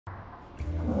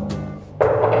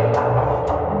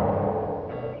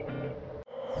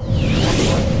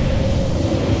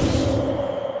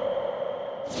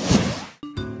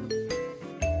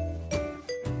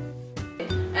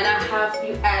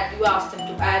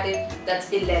added,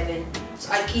 that's 11.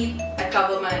 So I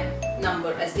cover my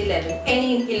number as 11.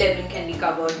 Any 11 can be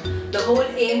covered. The whole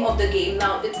aim of the game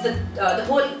now, the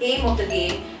whole aim of the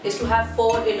game is to have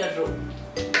 4 in a row,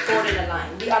 4 in a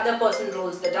line. The other person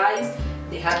rolls the dice.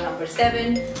 They have number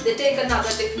 7. They take another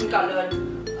different colored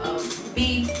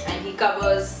bead and he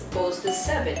goes to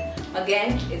 7.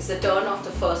 Again, it's the turn of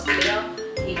the first player.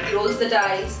 He rolls the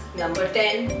dice. Number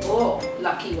 10. Oh,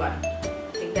 lucky one.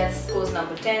 I think that goes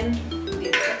number 10.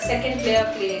 The second player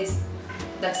plays.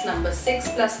 That's number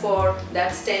 6 plus 4.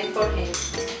 That's 10 for him.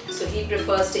 So he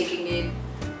prefers taking it,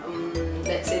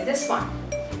 let's say this one.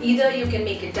 Either you can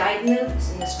make it diagonal,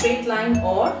 in a straight line,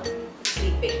 or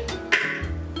sleeping.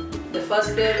 The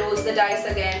first player rolls the dice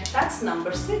again. That's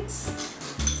number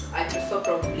 6. I prefer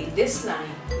probably this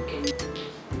line.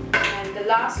 And the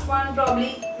last one,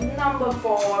 probably number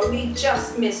 4. We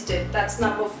just missed it. That's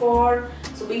number 4.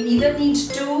 So we either need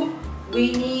 2,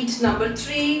 we need number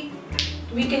 3,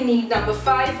 we can need number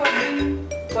 5 for him.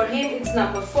 For him it's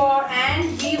number 4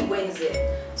 and he wins it.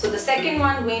 So the second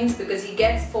one wins because he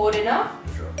gets 4 in a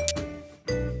row.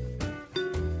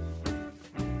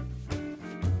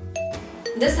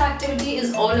 This activity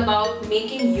is all about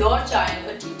making your child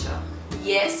a teacher.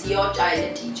 Yes, your child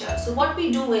a teacher. So what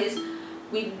we do is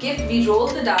we roll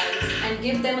the dice and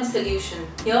give them a solution.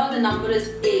 Here the number is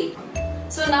 8.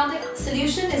 So now the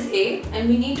solution is 8 and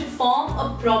we need to form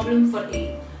a problem for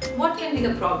 8. What can be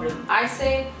the problem? I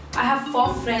say I have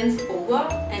 4 friends over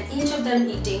and each of them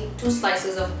eating 2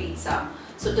 slices of pizza.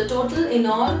 So the total in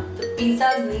all, the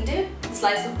pizzas needed, the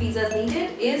slice of pizzas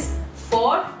needed is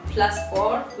 4 plus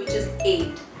 4, which is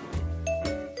 8.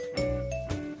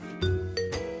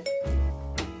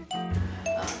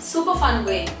 Super fun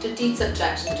way to teach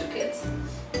subtraction to kids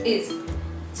is,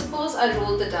 suppose I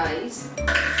roll the dice,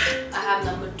 I have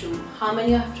number 2. How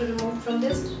many I have to remove from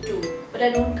this? 2. But I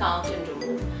don't count and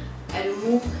remove. I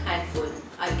remove handful,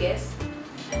 I guess,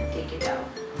 and take it out.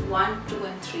 1, 2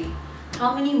 and 3.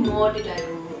 How many more did I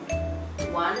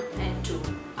remove? 1 and 2.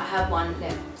 I have 1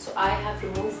 left. So I have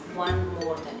removed 1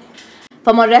 more than it.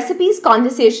 For more recipes,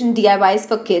 conversation, DIYs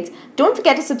for kids, don't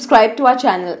forget to subscribe to our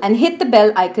channel and hit the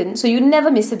bell icon so you never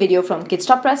miss a video from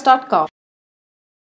Kidsstoppress.com.